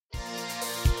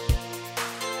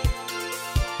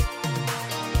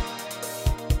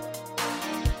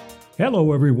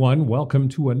Hello, everyone. Welcome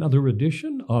to another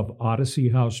edition of Odyssey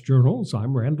House Journals.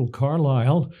 I'm Randall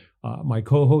Carlisle. My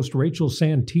co-host Rachel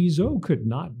Santizo could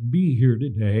not be here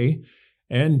today.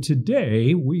 And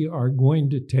today we are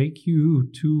going to take you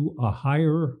to a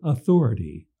higher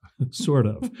authority, sort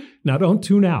of. Now, don't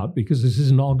tune out because this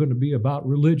isn't all going to be about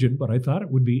religion, but I thought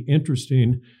it would be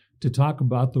interesting to talk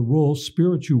about the role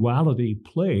spirituality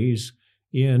plays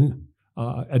in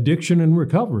addiction and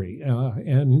recovery.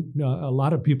 And a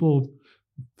lot of people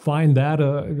find that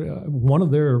one of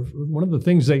the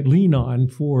things they lean on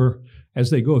for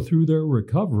as they go through their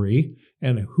recovery.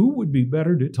 And who would be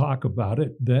better to talk about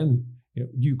it than,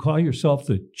 you call yourself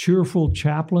the cheerful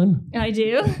chaplain? I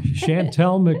do.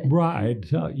 Shantel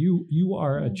McBride. You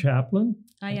are a chaplain.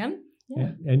 I am.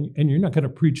 Yeah. And you're not going to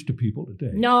preach to people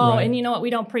today. No, right? And you know what? We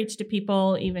don't preach to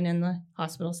people even in the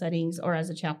hospital settings or as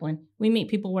a chaplain. We meet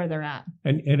people where they're at.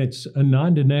 And it's a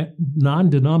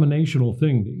non-denominational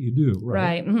thing that you do, right?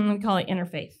 Right. Mm-hmm. We call it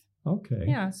interfaith. Okay.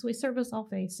 Yeah. So we service all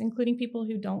faiths, including people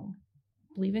who don't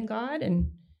believe in God,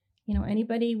 and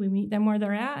anybody. We meet them where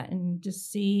they're at and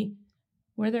just see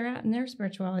where they're at in their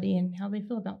spirituality and how they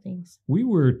feel about things. We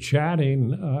were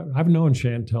chatting. I've known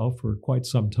Shantel for quite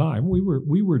some time. We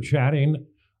were chatting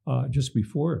just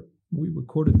before we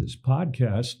recorded this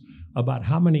podcast about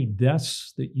how many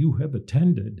deaths that you have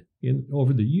attended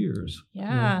over the years.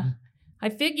 Yeah. I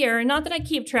figure, not that I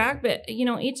keep track, but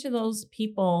each of those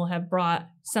people have brought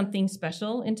something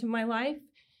special into my life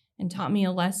and taught me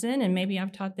a lesson, and maybe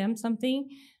I've taught them something.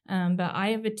 But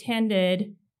I have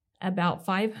attended about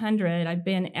 500. I've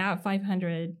been at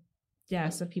 500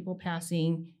 deaths of people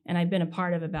passing, and I've been a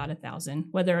part of about 1,000,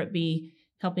 whether it be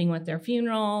helping with their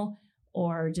funeral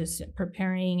or just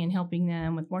preparing and helping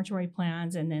them with mortuary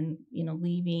plans and then,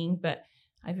 leaving. But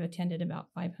I've attended about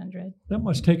 500. That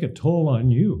must take a toll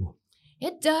on you.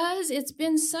 It does. It's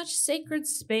been such sacred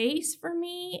space for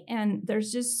me. And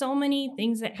there's just so many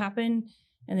things that happen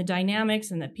and the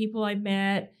dynamics and the people I've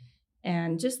met.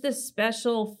 And just this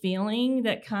special feeling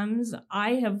that comes.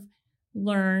 I have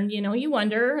learned, you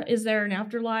wonder, is there an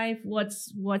afterlife?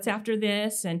 What's after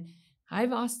this? And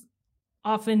I've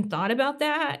often thought about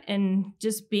that, and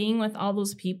just being with all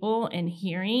those people and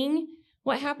hearing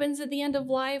what happens at the end of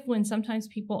life when sometimes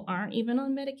people aren't even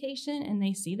on medication and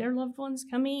they see their loved ones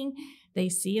coming, they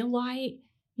see a light,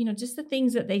 just the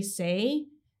things that they say.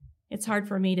 It's hard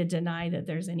for me to deny that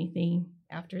there's anything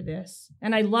after this.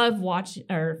 And I love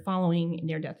following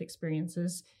near-death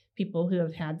experiences, people who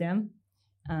have had them.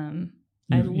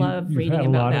 I love reading had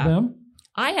about a lot that. Of them?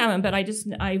 I haven't, but I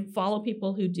follow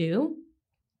people who do.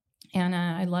 And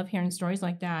I love hearing stories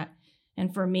like that.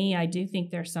 And for me, I do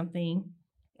think there's something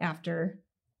after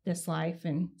this life.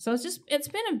 And so it's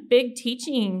been a big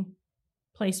teaching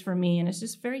place for me, and it's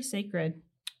just very sacred.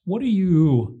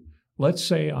 Let's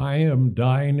say I am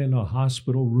dying in a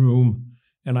hospital room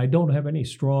and I don't have any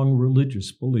strong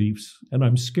religious beliefs and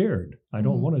I'm scared. I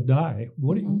don't want to die.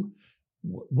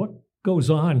 What goes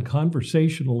on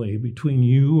conversationally between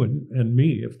you and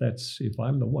me if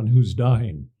I'm the one who's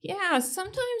dying? Yeah,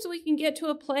 sometimes we can get to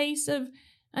a place of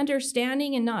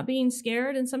understanding and not being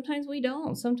scared, and sometimes we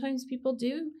don't. Sometimes people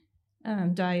do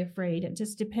die afraid. It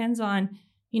just depends on,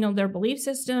 their belief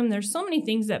system. There's so many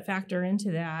things that factor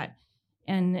into that.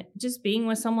 And just being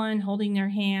with someone, holding their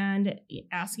hand,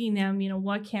 asking them,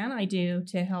 what can I do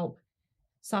to help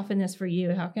soften this for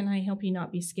you? How can I help you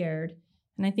not be scared?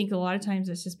 And I think a lot of times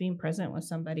it's just being present with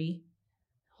somebody,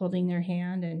 holding their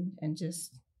hand and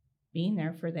just being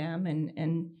there for them.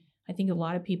 And I think a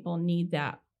lot of people need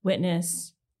that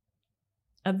witness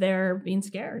of their being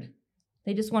scared.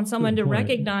 They just want someone to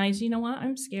recognize, what,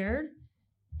 I'm scared.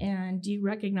 And do you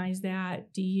recognize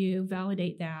that? Do you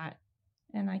validate that?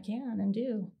 And I can and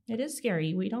do. It is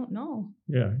scary. We don't know.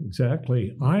 Yeah,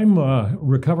 exactly. I'm a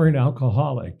recovering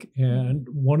alcoholic, and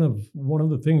one of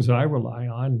the things I rely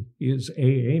on is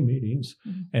AA meetings.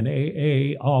 Mm-hmm. And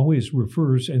AA always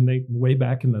refers, and they way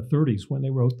back in the 30s when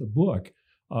they wrote the book,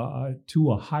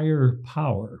 to a higher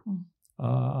power.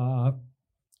 Mm-hmm.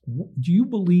 Do you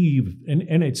believe?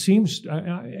 And it seems,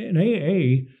 and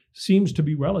AA seems to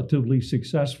be relatively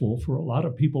successful for a lot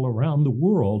of people around the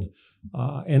world.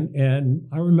 And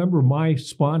I remember my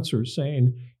sponsor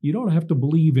saying, you don't have to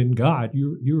believe in God.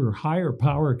 Your higher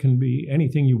power can be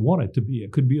anything you want it to be.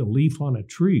 It could be a leaf on a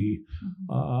tree.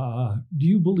 Mm-hmm. Do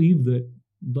you believe that,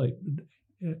 like,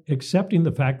 accepting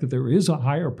the fact that there is a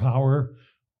higher power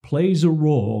plays a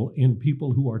role in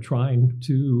people who are trying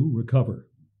to recover?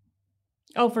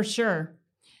 Oh, for sure.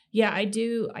 Yeah, I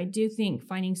do think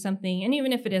finding something, and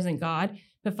even if it isn't God,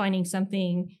 but finding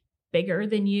something bigger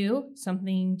than you,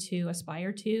 something to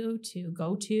aspire to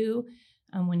go to,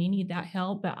 when you need that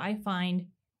help. But I find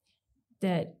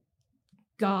that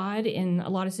God, in a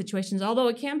lot of situations, although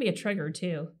it can be a trigger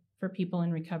too for people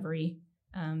in recovery,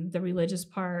 the religious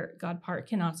part, God part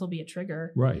can also be a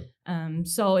trigger. Right.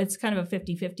 So it's kind of a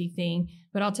 50-50 thing.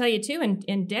 But I'll tell you too,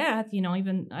 in death,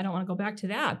 even I don't want to go back to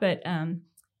that, but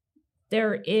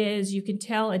you can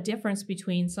tell a difference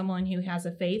between someone who has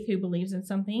a faith, who believes in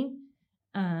something,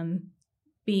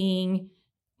 being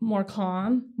more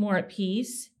calm, more at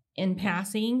peace in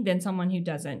passing than someone who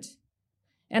doesn't.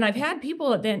 And I've had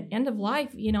people at the end of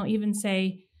life, even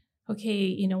say,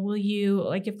 okay, will you,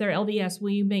 like if they're LDS,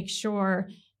 will you make sure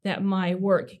that my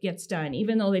work gets done,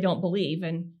 even though they don't believe?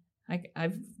 And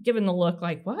I've given the look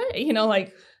like, what?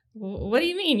 What do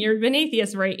you mean? You've been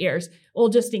atheist for 8 years. Well,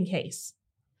 just in case.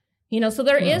 So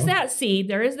there is that seed,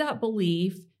 there is that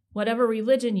belief, whatever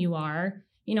religion you are.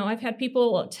 I've had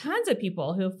tons of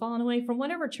people who have fallen away from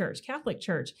whatever church, Catholic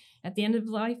church. At the end of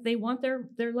life, they want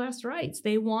their last rites.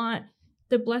 They want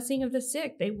the blessing of the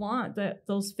sick. They want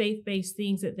those faith-based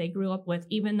things that they grew up with,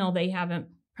 even though they haven't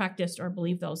practiced or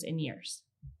believed those in years.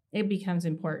 It becomes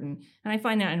important. And I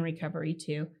find that in recovery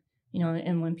too.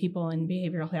 And when people in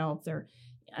behavioral health, or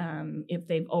if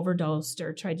they've overdosed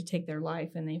or tried to take their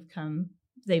life and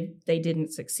they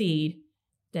didn't succeed,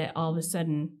 that all of a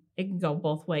sudden it can go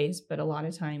both ways. But a lot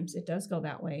of times it does go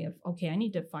that way of, okay, I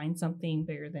need to find something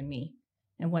bigger than me.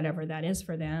 And whatever that is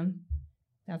for them,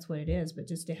 that's what it is. But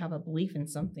just to have a belief in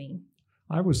something.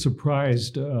 I was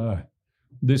surprised.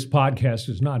 This podcast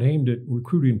is not aimed at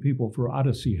recruiting people for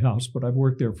Odyssey House, but I've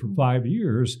worked there for 5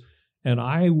 years. And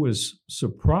I was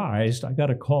surprised. I got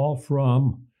a call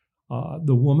from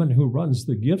the woman who runs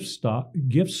the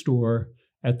gift store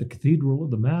at the Cathedral of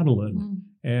the Madeleine.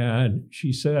 And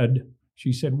she said,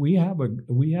 we have a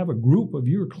group of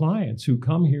your clients who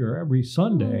come here every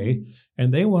Sunday,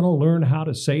 and they want to learn how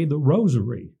to say the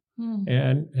rosary.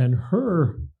 And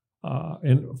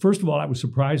first of all, I was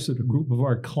surprised that a group of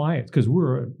our clients, because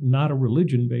we're not a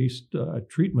religion-based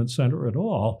treatment center at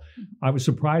all, I was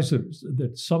surprised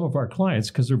that some of our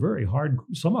clients, because they're very hard,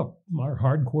 some of them are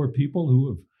hardcore people who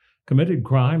have committed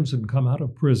crimes and come out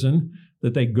of prison,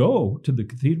 that they go to the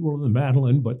Cathedral of the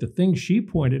Madeleine. But the thing she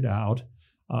pointed out,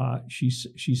 she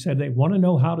said they want to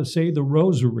know how to say the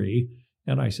rosary.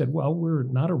 And I said, well, we're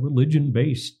not a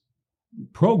religion-based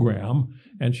program.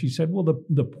 And she said, well,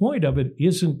 the point of it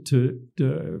isn't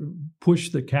to push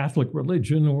the Catholic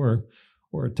religion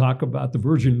or talk about the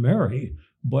Virgin Mary,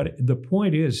 but the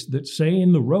point is that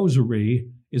saying the rosary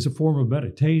is a form of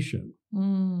meditation.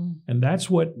 And that's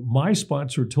what my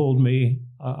sponsor told me,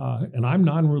 and I'm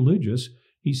non-religious.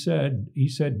 He said,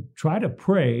 try to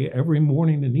pray every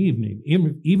morning and evening,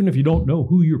 even if you don't know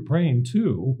who you're praying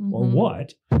to or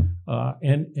what,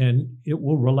 and it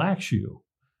will relax you.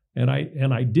 And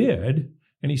I did.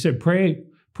 And he said, pray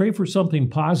for something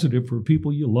positive for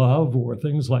people you love or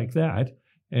things like that.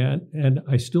 And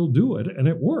I still do it, and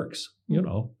it works,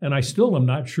 and I still am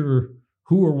not sure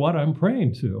who or what I'm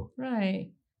praying to.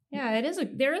 Right. Yeah,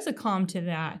 there is a calm to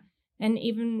that. And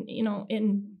even,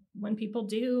 when people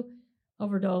do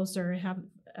overdose or have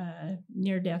a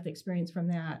near-death experience from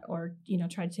that, or,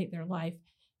 try to take their life,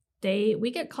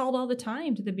 we get called all the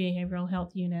time to the behavioral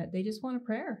health unit. They just want a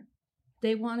prayer.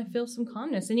 They want to feel some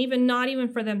calmness, and not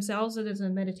even for themselves. It is a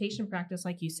meditation practice,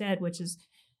 like you said, which is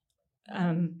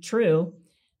true,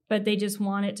 but they just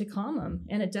want it to calm them.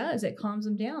 And it does. It calms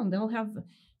them down. They'll have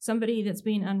somebody that's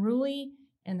being unruly,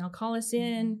 and they'll call us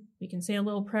in. We can say a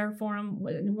little prayer for them.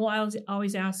 We'll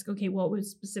always ask, okay, what was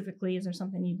specifically, is there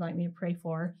something you'd like me to pray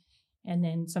for? And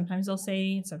then sometimes they'll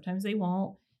say, sometimes they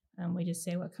won't. We just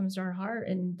say what comes to our heart,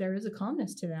 and there is a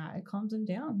calmness to that. It calms them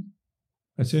down.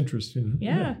 That's interesting.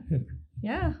 Yeah.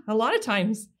 A lot of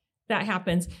times that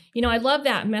happens. I love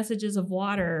that Messages of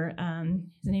Water.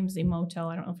 His name is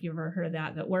Emoto. I don't know if you've ever heard of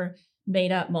that we're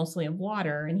made up mostly of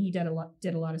water. And he did a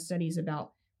lot of studies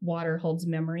about water holds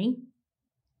memory,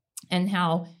 and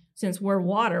how, since we're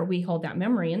water, we hold that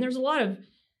memory. And there's a lot of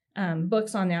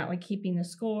books on that, like Keeping the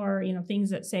Score, things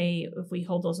that say if we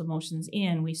hold those emotions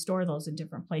in, we store those in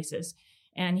different places.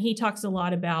 And he talks a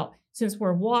lot about, since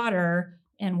we're water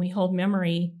and we hold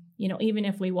memory, even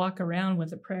if we walk around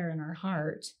with a prayer in our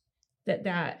heart,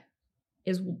 that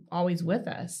is always with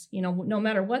us, no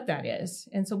matter what that is.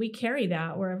 And so we carry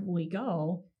that wherever we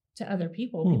go to other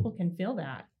people. People can feel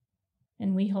that.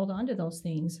 And we hold on to those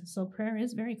things. So prayer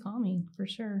is very calming, for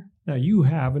sure. Now, you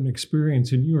have an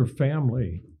experience in your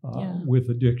family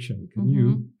with addiction. Can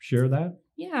you share that?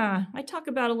 Yeah, I talk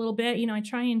about a little bit. I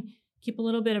try and keep a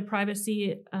little bit of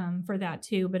privacy for that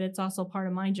too, but it's also part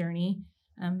of my journey.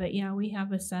 But yeah, we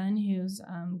have a son who's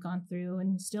gone through,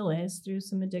 and still is, through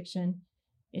some addiction.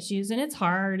 issues. And it's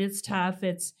hard. It's tough.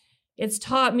 It's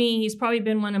taught me. He's probably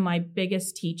been one of my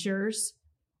biggest teachers.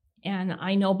 And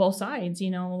I know both sides,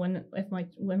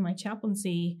 when my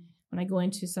chaplaincy, when I go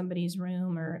into somebody's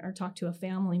room or talk to a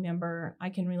family member, I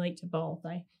can relate to both.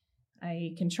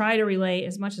 I can try to relate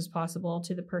as much as possible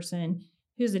to the person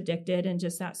who's addicted and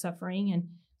just that suffering. And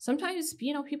sometimes,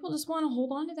 people just want to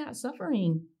hold on to that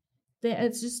suffering. That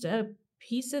it's just a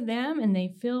piece of them and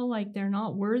they feel like they're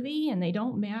not worthy and they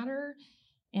don't matter.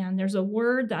 And there's a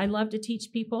word that I love to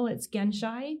teach people. It's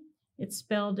genshai. It's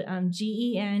spelled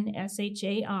Genshai, and it's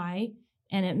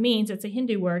a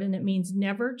Hindu word, and it means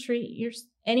never treat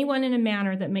anyone in a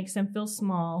manner that makes them feel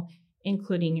small,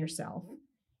 including yourself.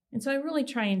 And so I really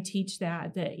try and teach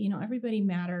that everybody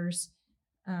matters.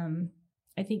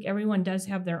 I think everyone does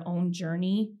have their own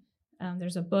journey.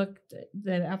 There's a book,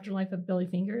 The Afterlife of Billy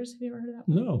Fingers. Have you ever heard of that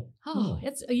one? No. Oh,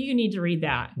 you need to read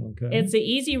that. Okay. It's an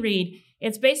easy read.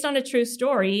 It's based on a true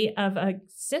story of a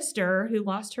sister who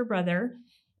lost her brother,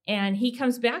 and he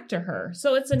comes back to her.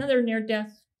 So it's another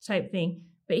near-death type thing.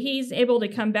 But he's able to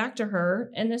come back to her,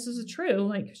 and this is true.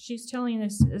 Like, she's telling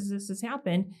us as this has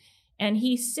happened. And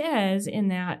he says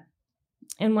in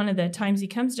one of the times he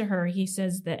comes to her, he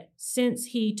says that since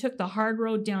he took the hard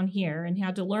road down here and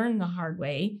had to learn the hard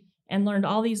way and learned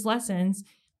all these lessons,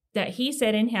 that he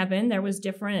said in heaven there was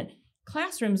different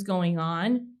classrooms going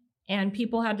on, and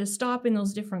people had to stop in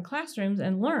those different classrooms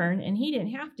and learn, and he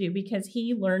didn't have to because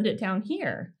he learned it down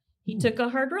here. He took a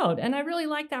hard road. And I really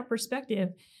like that perspective.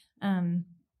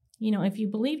 If you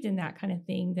believed in that kind of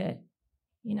thing, that,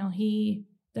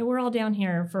 that we're all down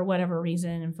here for whatever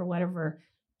reason and for whatever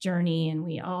journey, and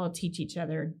we all teach each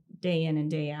other day in and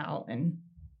day out. And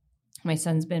my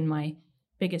son's been my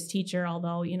biggest teacher,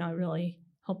 although, I really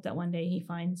hope that one day he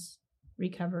finds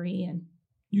recovery. And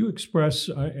you express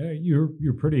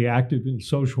you're pretty active in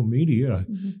social media,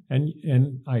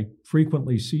 and I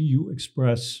frequently see you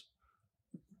express,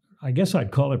 I guess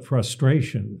I'd call it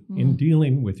frustration in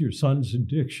dealing with your son's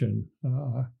addiction.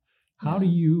 How do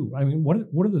you? I mean,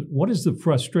 what is the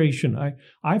frustration?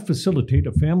 I facilitate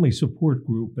a family support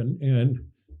group,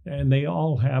 and they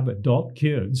all have adult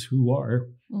kids who are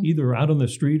either out on the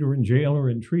street or in jail or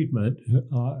in treatment,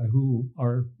 who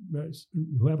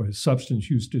have a substance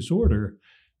use disorder.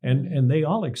 And they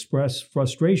all express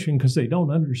frustration because they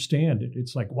don't understand it.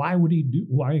 It's like, why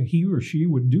he or she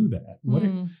would do that?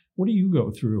 What do you go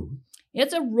through?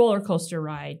 It's a roller coaster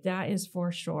ride, that is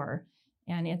for sure.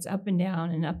 And it's up and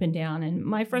down and up and down. And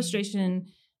my frustration,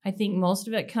 I think most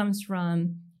of it comes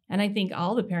from, and I think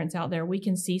all the parents out there, we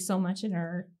can see so much in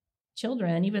our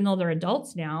children, even though they're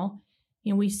adults now.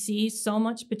 We see so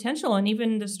much potential. And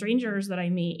even the strangers that I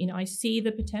meet, I see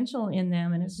the potential in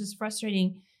them. And it's just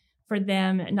frustrating for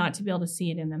them not to be able to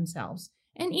see it in themselves.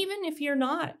 And even if you're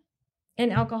not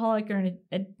an alcoholic or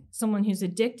someone who's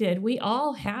addicted, we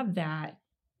all have that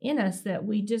in us, that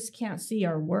we just can't see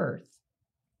our worth.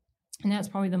 And that's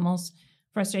probably the most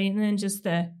frustrating. And then just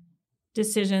the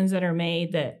decisions that are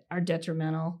made that are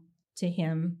detrimental to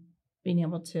him being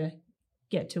able to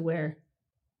get to where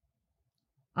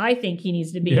I think he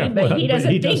needs to be, but he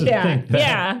doesn't think that.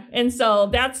 Yeah. And so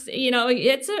that's, it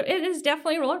is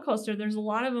definitely a roller coaster. There's a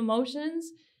lot of emotions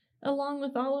along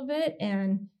with all of it.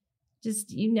 And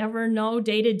just, you never know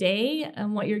day to day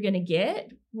what you're going to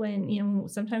get when,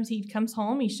 sometimes he comes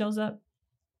home, he shows up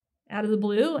out of the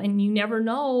blue, and you never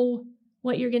know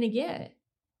what you're going to get.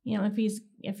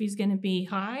 If he's going to be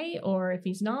high or if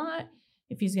he's not,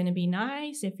 if he's going to be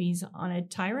nice, if he's on a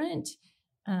tyrant.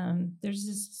 There's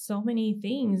just so many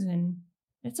things, and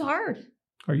it's hard.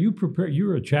 Are you prepared?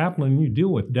 You're a chaplain, you deal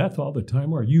with death all the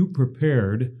time. Are you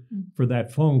prepared for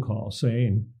that phone call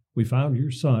saying, we found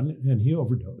your son and he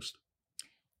overdosed?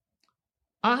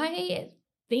 I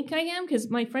think I am, because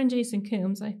my friend Jason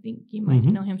Coombs, I think you might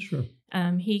know him. Sure.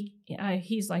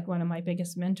 He's like one of my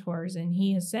biggest mentors, and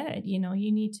he has said, you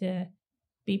need to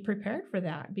be prepared for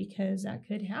that, because that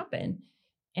could happen.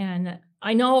 And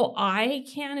I know I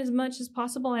can as much as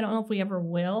possible. I don't know if we ever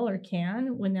will or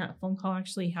can when that phone call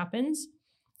actually happens.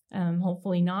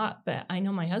 Hopefully not. But I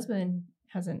know my husband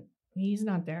he's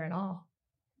not there at all.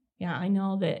 Yeah, I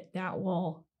know that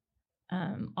will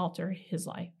alter his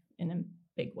life in a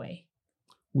big way.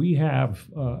 We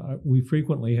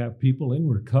frequently have people in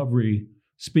recovery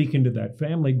speaking to that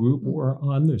family group or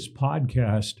on this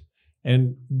podcast.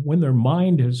 And when their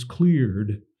mind has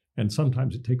cleared, and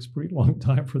sometimes it takes a pretty long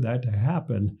time for that to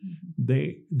happen,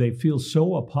 they feel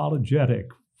so apologetic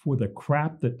for the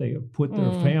crap that they have put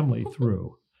their family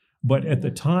through. But at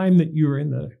the time that you're in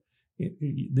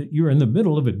the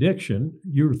middle of addiction,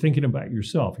 you're thinking about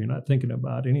yourself. You're not thinking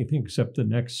about anything except the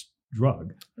next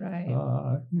drug,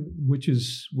 right? which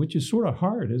is sort of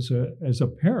hard as a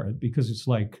parent, because it's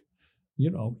like,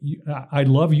 I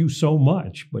love you so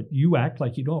much, but you act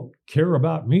like you don't care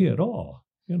about me at all.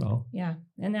 Yeah,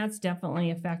 and that's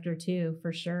definitely a factor too,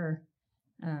 for sure.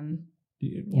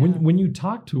 When you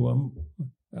talk to him,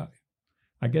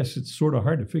 I guess it's sort of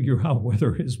hard to figure out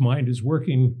whether his mind is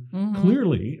working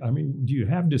clearly. I mean, do you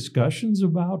have discussions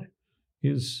about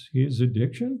his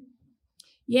addiction?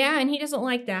 Yeah, and he doesn't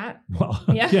like that. Well,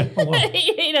 yeah, well,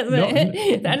 he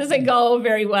doesn't. That doesn't go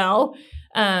very well.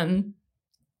 And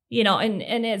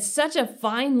it's such a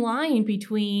fine line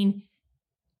between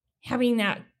having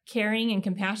that caring and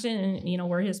compassion, and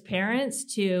we're his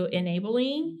parents, to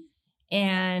enabling,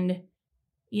 and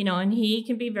and he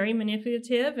can be very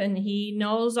manipulative, and he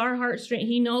knows our heartstring.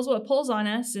 He knows what pulls on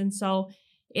us, and so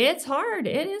it's hard.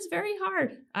 It is very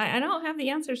hard. I don't have the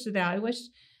answers to that.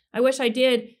 I wish I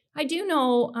did. I do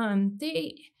know and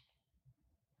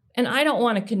I don't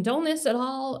want to condone this at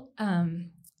all,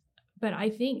 but I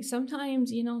think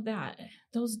sometimes that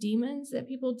those demons that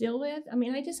people deal with. I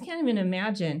mean, I just can't even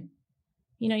imagine.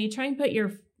 You try and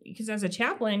because as a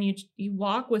chaplain, you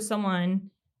walk with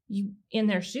someone. You in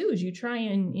their shoes, you try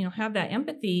and have that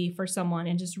empathy for someone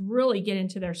and just really get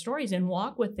into their stories and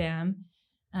walk with them,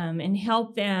 and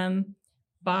help them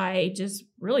by just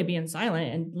really being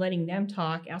silent and letting them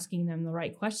talk, asking them the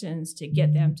right questions to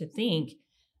get them to think.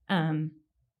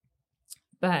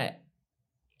 But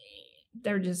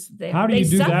they're just they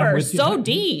suffer so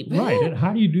deep, right? And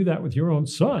how do you do that with your own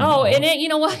son? Oh, and you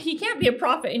know what? You can't be a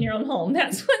prophet in your own home.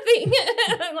 That's one thing.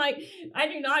 I'm like, I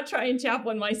do not try and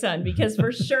chaplain my son, because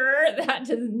for sure that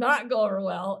does not go over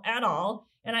well at all.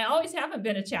 And I always haven't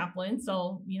been a chaplain,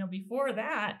 so before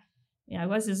that, I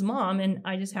was his mom, and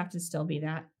I just have to still be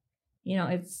that.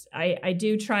 I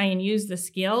do try and use the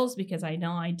skills, because I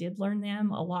know I did learn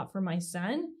them a lot for my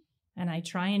son, and I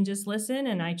try and just listen,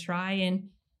 and I try and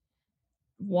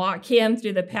walk him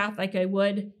through the path like I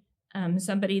would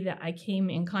somebody that I came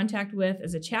in contact with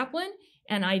as a chaplain.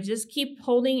 And I just keep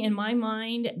holding in my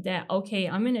mind that, okay,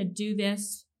 I'm going to do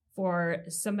this for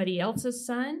somebody else's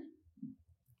son.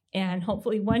 And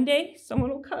hopefully one day someone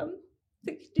will come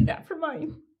to do that for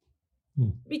mine.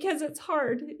 Because it's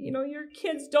hard. Your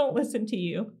kids don't listen to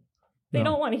you. They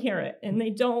don't want to hear it. And they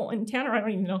don't. And Tanner, I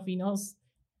don't even know if he knows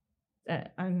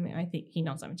that I think he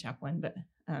knows I'm a chaplain, but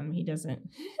he doesn't.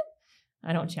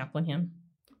 I don't chaplain him.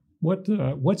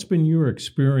 What's been your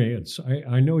experience?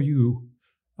 I know you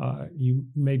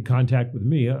made contact with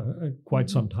me quite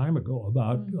some time ago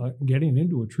about getting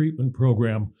into a treatment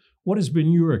program. What has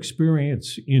been your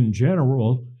experience in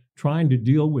general trying to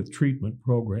deal with treatment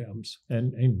programs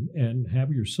and have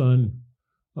your son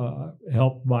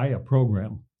helped by a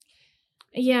program?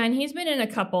 Yeah, and he's been in a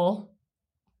couple.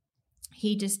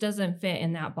 He just doesn't fit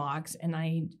in that box. And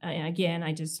I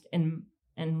just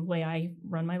and the way I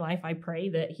run my life, I pray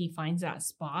that he finds that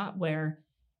spot where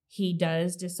he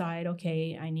does decide,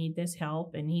 okay, I need this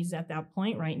help. And he's at that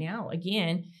point right now.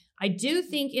 Again, I do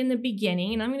think in the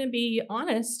beginning, and I'm going to be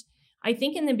honest, I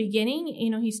think in the beginning,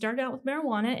 he started out with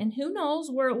marijuana, and who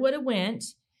knows where it would have went,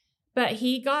 but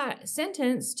he got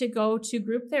sentenced to go to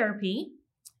group therapy.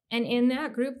 And in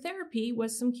that group therapy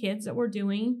was some kids that were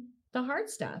doing the hard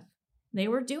stuff. They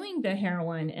were doing the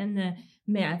heroin and the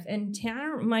meth. And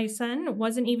Tanner, my son,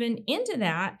 wasn't even into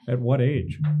that. At what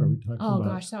age are we talking about? Oh,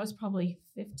 gosh, that was probably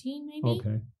 15, maybe.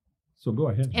 Okay. So go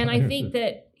ahead. And I think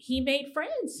that he made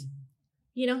friends.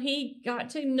 He got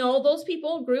to know those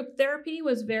people. Group therapy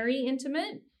was very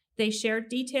intimate. They shared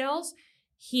details.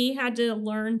 He had to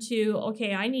learn to,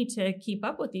 okay, I need to keep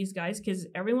up with these guys because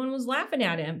everyone was laughing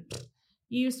at him.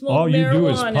 You smoke all marijuana. You do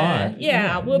is pot.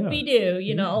 Yeah, whoopee-doo.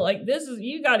 Like this is,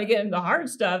 you got to get into the hard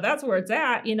stuff. That's where it's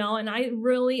at, and I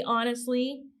really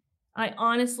honestly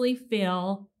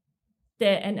feel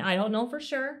that, and I don't know for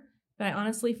sure, but I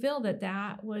honestly feel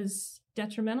that was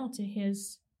detrimental to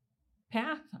his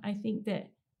path. I think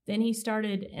that then he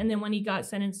started, and then when he got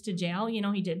sentenced to jail,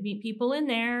 he did meet people in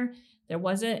there. There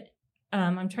wasn't,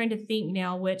 I'm trying to think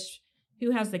now who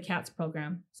has the CATS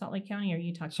program? Salt Lake County or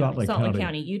Utah County? Salt Lake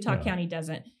County. Utah County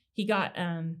doesn't. He got,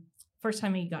 first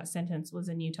time he got sentenced was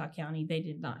in Utah County. They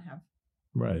did not have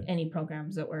any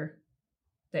programs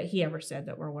that he ever said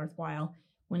that were worthwhile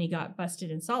when he got busted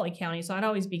in Salt Lake County. So I'd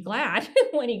always be glad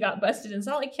when he got busted in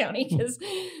Salt Lake County because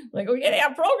okay, they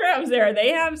have programs there. They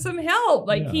have some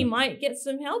help. He might get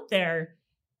some help there.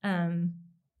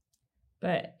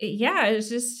 But it's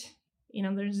just,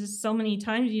 there's just so many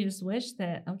times you just wish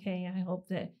that, okay, I hope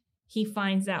that he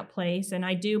finds that place. And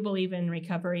I do believe in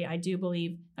recovery. I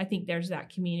think there's that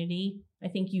community. I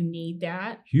think you need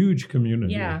that. Huge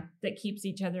community. Yeah, that keeps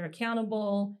each other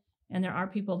accountable And there are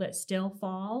people that still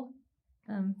fall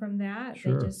from that.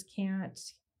 Sure. They just can't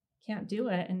do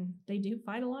it. And they do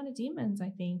fight a lot of demons, I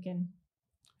think. And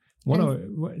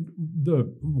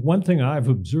the one thing I've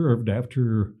observed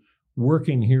after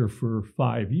working here for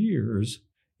 5 years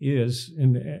is,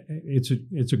 and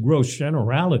it's a gross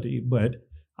generality, but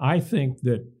I think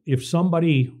that if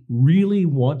somebody really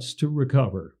wants to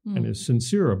recover and is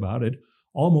sincere about it,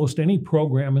 almost any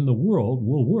program in the world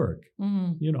will work.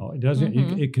 You know, it doesn't.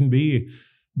 It can be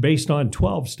based on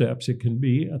 12 steps. It can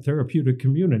be a therapeutic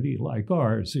community like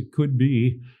ours. It could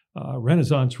be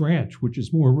Renaissance Ranch, which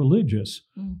is more religious.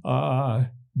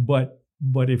 But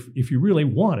if you really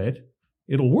want it,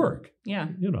 it'll work. Yeah.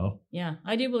 You know. Yeah,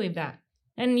 I do believe that.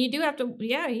 And you do have to.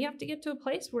 Yeah, you have to get to a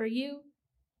place where you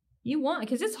want,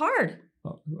 because it's hard.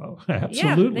 Absolutely.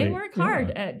 Yeah, they work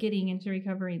hard at getting into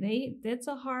recovery. It's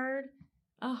a hard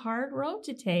road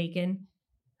to take, and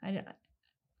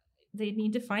they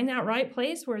need to find that right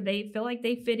place where they feel like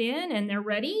they fit in and they're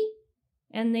ready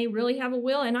and they really have a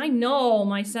will. And I know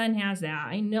my son has that.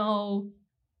 I know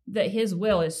that his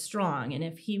will is strong. And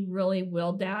if he really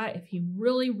willed that, if he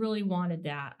really, really wanted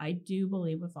that, I do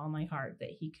believe with all my heart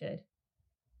that he could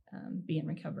be in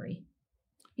recovery.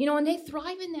 You know, and they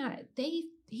thrive in that.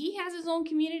 He has his own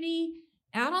community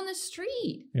out on the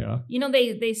street. Yeah. You know,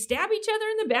 they stab each other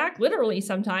in the back, literally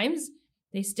sometimes.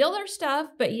 They steal their stuff,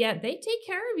 but yet they take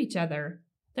care of each other.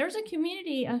 There's a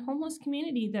community, a homeless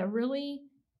community that really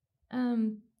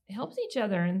helps each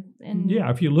other and yeah,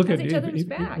 if you look has at each other's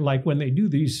back. Like when they do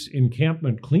these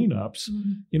encampment cleanups,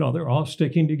 you know, they're all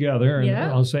sticking together and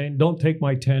they're all saying, "Don't take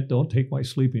my tent, don't take my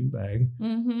sleeping bag,"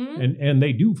 and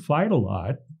they do fight a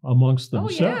lot amongst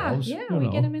themselves. Oh yeah, we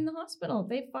get them in the hospital.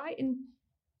 They fight and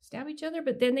stab each other,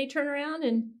 but then they turn around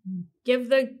and give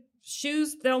the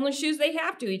only shoes they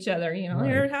have to each other. You know,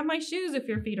 here, have my shoes if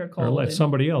your feet are cold. Or let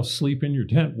somebody else sleep in your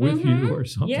tent with you or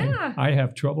something. Yeah. I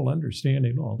have trouble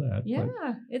understanding all that. Yeah,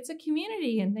 it's a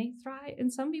community and they thrive.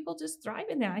 And some people just thrive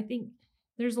in that. I think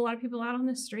there's a lot of people out on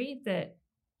the street that,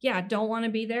 don't want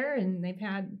to be there and they've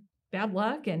had bad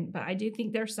luck. But I do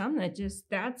think there's some that just,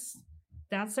 that's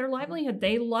their livelihood.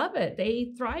 They love it.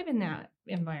 They thrive in that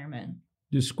environment.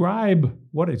 Describe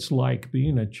what it's like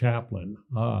being a chaplain.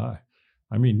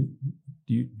 I mean,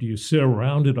 do you sit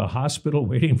around at a hospital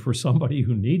waiting for somebody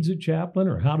who needs a chaplain,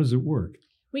 or how does it work?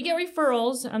 We get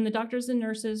referrals. The doctors and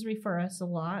nurses refer us a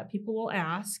lot. People will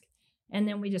ask, and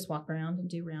then we just walk around and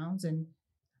do rounds and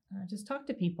just talk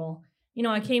to people. You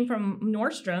know, I came from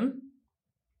Nordstrom.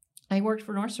 I worked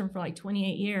for Nordstrom for like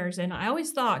 28 years, and I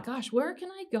always thought, gosh, where can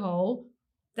I go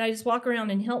that I just walk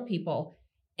around and help people?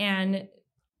 And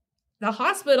the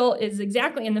hospital is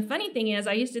exactly, and the funny thing is,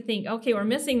 I used to think, okay, we're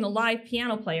missing the live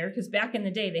piano player, because back in the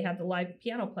day, they had the live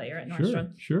piano player at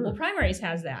Nordstrom. Sure. Well, Primaries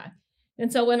has that.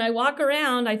 And so when I walk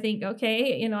around, I think,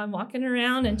 okay, you know, I'm walking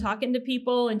around and talking to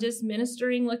people and just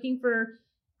ministering, looking for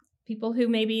people who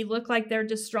maybe look like they're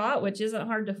distraught, which isn't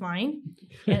hard to find.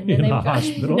 And then in a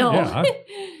hospital? No. Yeah.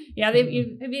 Yeah, have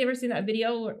you ever seen that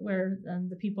video where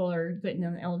the people are getting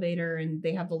in the elevator and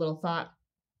they have the little thought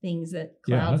things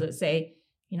clouds that say,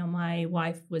 you know, my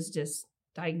wife was just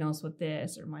diagnosed with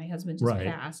this, or my husband just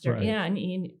passed, or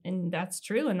and that's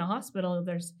true. In the hospital,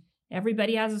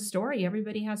 everybody has a story,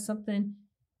 everybody has something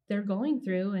they're going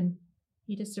through, and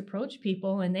you just approach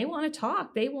people, and they want to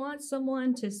talk. They want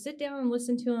someone to sit down and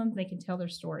listen to them. They can tell their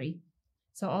story.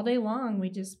 So all day long, we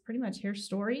just pretty much hear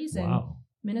stories and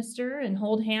minister and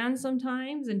hold hands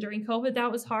sometimes. And during COVID,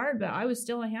 that was hard, but I was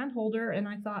still a hand holder, and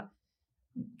I thought,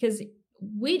 because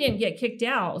we didn't get kicked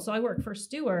out. So I worked for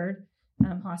Steward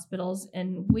hospitals,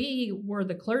 and we were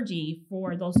the clergy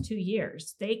for those 2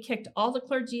 years. They kicked all the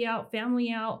clergy out,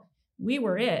 family out. We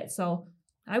were it. So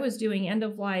I was doing end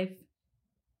of life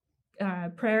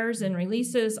prayers and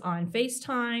releases on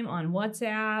FaceTime, on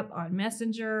WhatsApp, on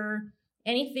Messenger,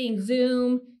 anything,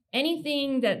 Zoom,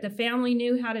 anything that the family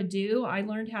knew how to do. I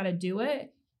learned how to do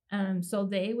it. So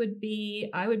I would be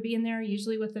in there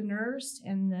usually with the nurse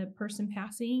and the person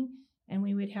passing, and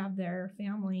we would have their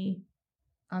family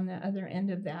on the other end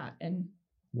of that. And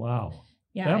wow.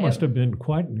 Yeah, that must have been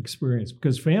quite an experience,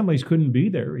 because families couldn't be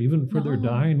there even for their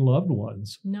dying loved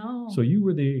ones. No. So you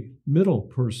were the middle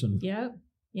person. Yep.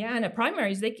 Yeah, and at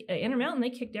Primaries, Intermountain, they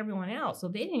kicked everyone out. So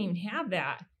they didn't even have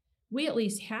that. We at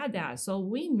least had that. So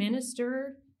we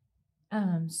ministered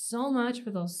so much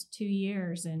for those 2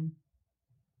 years. And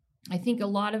I think a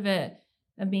lot of it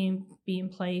being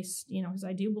placed, you know, because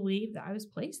I do believe that I was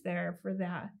placed there for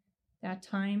that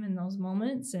time and those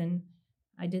moments, and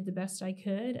I did the best I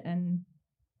could.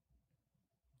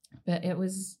 But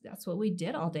that's what we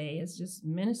did all day, is just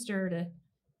minister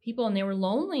people, and they were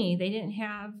lonely. They didn't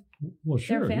have Well,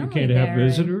 sure. their family You can't there. have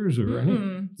visitors or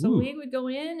anything. So we would go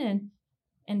in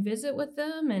and visit with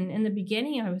them. And in the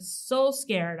beginning, I was so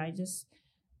scared. I just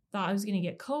thought I was going to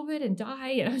get COVID and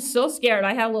die. And I was so scared.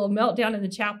 I had a little meltdown in the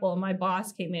chapel, and my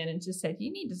boss came in and just said,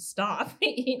 "You need to stop.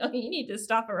 You need to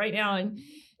stop it right now and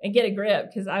get a grip."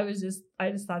 Because I just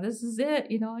thought, this is it.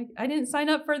 I didn't sign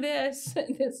up for this.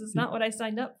 This is not what I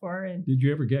signed up for. And did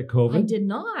you ever get COVID? I did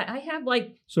not. I have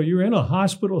So you're in a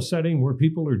hospital setting where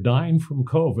people are dying from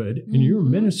COVID, and you're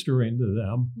ministering to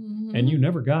them, and you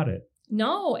never got it.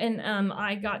 No, and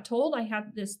I got told I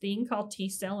have this thing called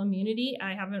T-cell immunity.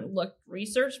 I haven't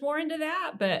researched more into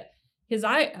that, but because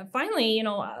I finally,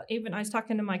 even I was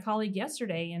talking to my colleague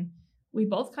yesterday, and we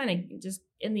both kind of just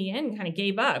in the end kind of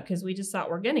gave up because we just thought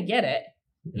we're going to get it,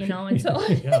 and so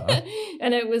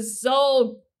and it was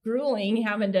so grueling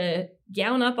having to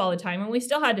gown up all the time, and we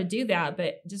still had to do that,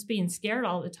 but just being scared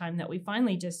all the time that we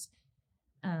finally just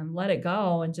let it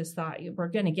go and just thought we're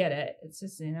going to get it. It's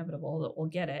just inevitable that we'll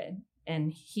get it.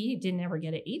 And he didn't ever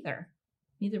get it either.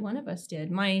 Neither one of us did.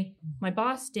 My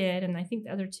boss did, and I think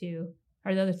the other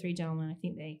three gentlemen, I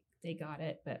think they got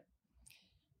it. But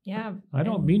yeah. I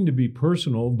don't mean to be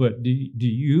personal, but do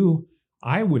you,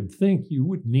 I would think you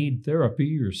would need therapy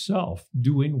yourself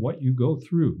doing what you go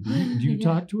through. Do you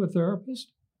talk to a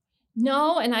therapist?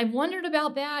 No, and I've wondered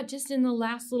about that just in the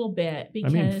last little bit.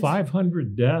 Because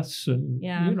 500 deaths and,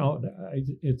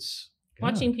 it's...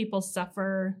 Watching people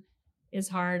suffer is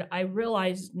hard. I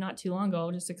realized not too long ago,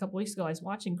 just a couple weeks ago, I was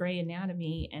watching Grey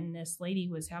Anatomy, and this lady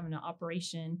was having an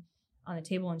operation on the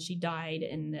table, and she died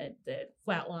in the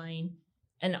flat line,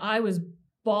 and I was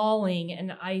bawling,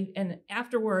 and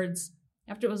afterwards,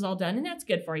 after it was all done, and that's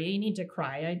good for you. You need to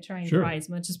cry. I try and cry as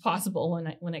much as possible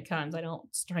when it comes. I don't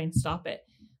try and stop it.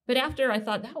 But after, I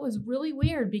thought that was really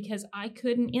weird because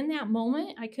in that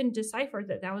moment, I couldn't decipher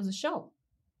that was a show.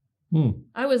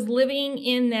 I was living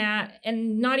in that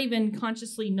and not even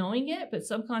consciously knowing it, but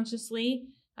subconsciously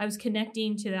I was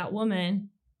connecting to that woman,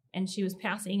 and she was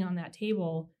passing on that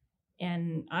table,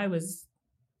 and I was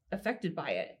affected by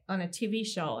it on a TV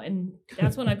show. And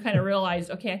that's when I kind of realized,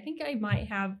 okay, I think I might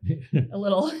have a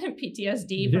little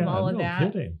PTSD from all of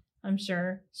that. Kidding. I'm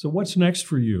sure. So what's next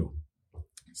for you?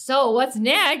 So what's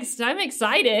next? I'm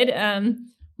excited.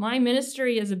 My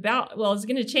ministry is it's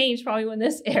going to change probably when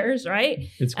this airs, right?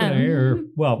 It's going to air.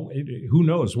 Well, who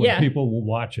knows when people will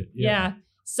watch it. Yeah.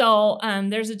 So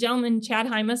there's a gentleman, Chad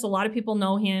Hymas. A lot of people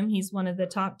know him. He's one of the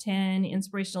top 10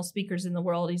 inspirational speakers in the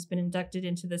world. He's been inducted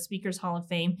into the Speakers Hall of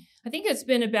Fame. I think it's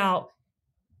been about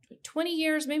 20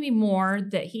 years, maybe more,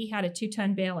 that he had a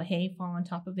 2-ton bale of hay fall on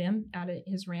top of him out at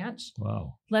his ranch.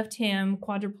 Wow. Left him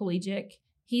quadriplegic.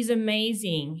 He's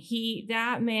amazing.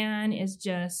 That man is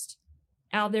just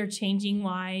out there changing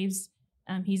lives.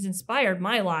 He's inspired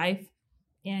my life,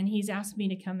 and he's asked me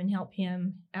to come and help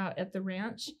him out at the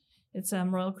ranch. It's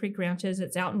Royal Creek Ranches.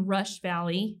 It's out in Rush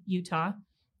Valley, Utah.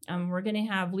 We're going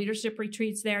to have leadership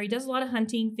retreats there. He does a lot of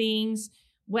hunting things,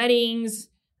 weddings,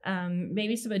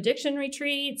 maybe some addiction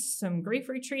retreats, some grief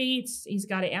retreats. He's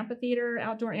got an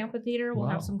outdoor amphitheater. We'll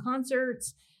have some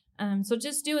concerts. So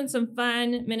just doing some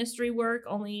fun ministry work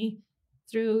only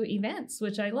through events,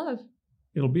 which I love.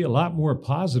 It'll be a lot more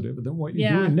positive than what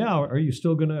you're doing now. Are you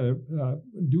still going to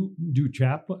do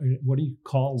chaplain? What do you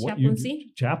call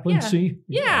chaplaincy? Chaplaincy?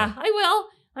 Yeah, I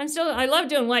will. I love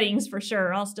doing weddings for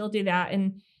sure. I'll still do that.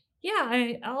 And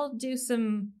I'll do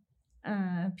some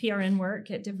PRN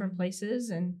work at different places,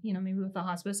 and, maybe with the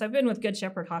hospice. I've been with Good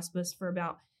Shepherd Hospice for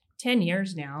about 10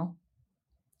 years now.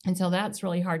 And so that's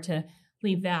really hard to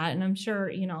leave that. And I'm sure,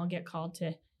 I'll get called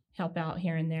to help out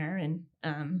here and there. And,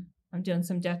 I'm doing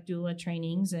some death doula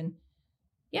trainings, and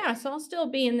so I'll still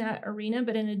be in that arena,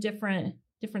 but in a different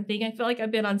thing. I feel like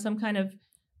I've been on some kind of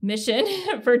mission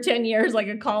for 10 years, like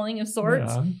a calling of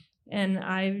sorts. Yeah. And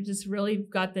I've just really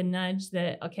got the nudge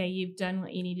that, okay, you've done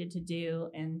what you needed to do,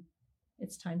 and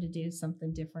it's time to do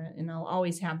something different. And I'll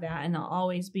always have that, and I'll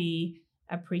always be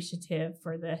appreciative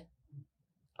for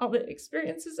all the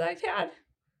experiences I've had.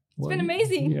 It's been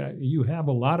amazing. Yeah, you have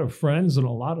a lot of friends and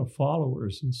a lot of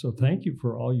followers, and so thank you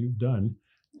for all you've done.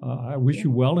 I wish you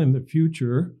well in the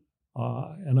future,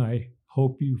 and I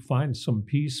hope you find some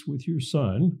peace with your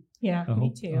son. Yeah,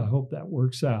 me too. I hope that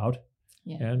works out,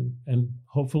 and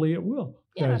hopefully it will.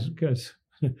 Because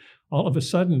all of a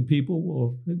sudden people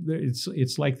will.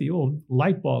 It's like the old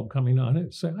light bulb coming on.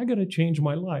 It say, I got to change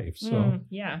my life. So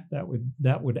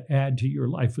that would add to your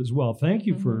life as well. Thank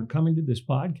you for coming to this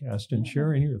podcast and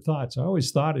sharing your thoughts. I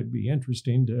always thought it'd be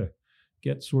interesting to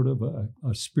get sort of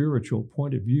a spiritual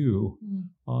point of view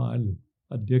on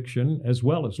addiction, as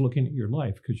well as looking at your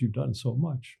life, because you've done so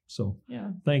much. So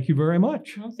thank you very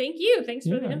much. Well, thank you. Thanks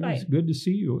for the invite. It's good to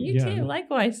see you. You too,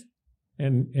 likewise.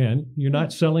 And you're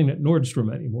not selling at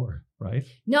Nordstrom anymore, right?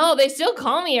 No, they still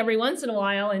call me every once in a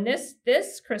while. And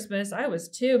this Christmas, I was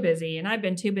too busy, and I've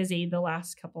been too busy the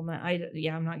last couple months.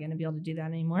 I'm not going to be able to do that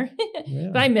anymore.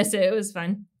 But I miss it. It was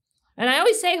fun. And I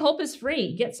always say, hope is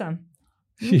free. Get some.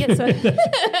 Get some.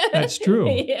 That's true.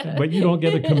 But you don't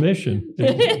get a commission.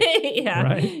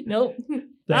 Right? Nope.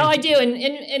 I do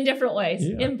in different ways,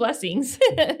 in blessings.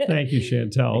 Thank you,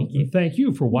 Shantel. Thank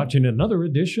you for watching another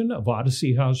edition of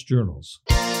Odyssey House Journals.